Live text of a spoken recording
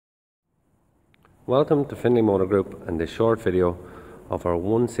Welcome to Finlay Motor Group and this short video of our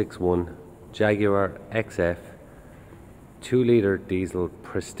 161 Jaguar XF 2-litre diesel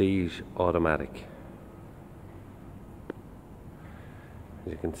Prestige automatic.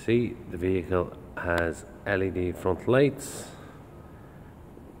 As you can see, the vehicle has LED front lights,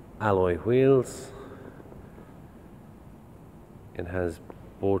 alloy wheels. It has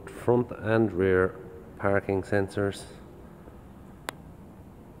both front and rear parking sensors.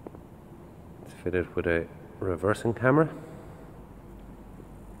 It's fitted with a reversing camera.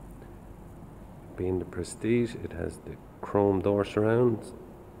 Being the Prestige, it has the chrome door surrounds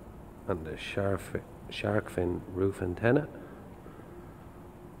and the shark fin roof antenna.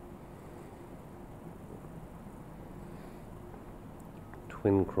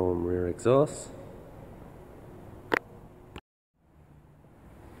 Twin chrome rear exhaust.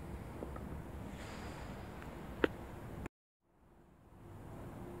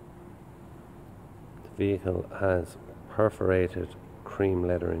 The vehicle has perforated cream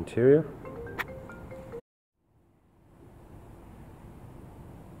leather interior.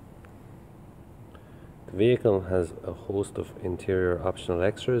 The vehicle has a host of interior optional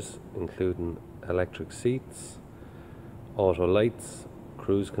extras, including electric seats, auto lights,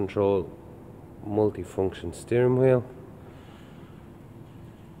 cruise control, multi-function steering wheel,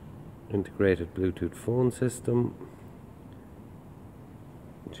 integrated Bluetooth phone system,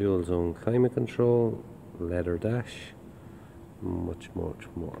 dual zone climate control, leather dash, much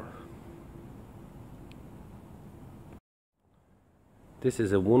more. This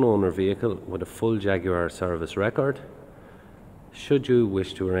is a one-owner vehicle with a full Jaguar service record. Should you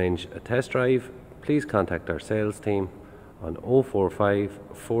wish to arrange a test drive, please contact our sales team on 045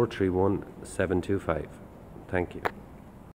 431 725. Thank you.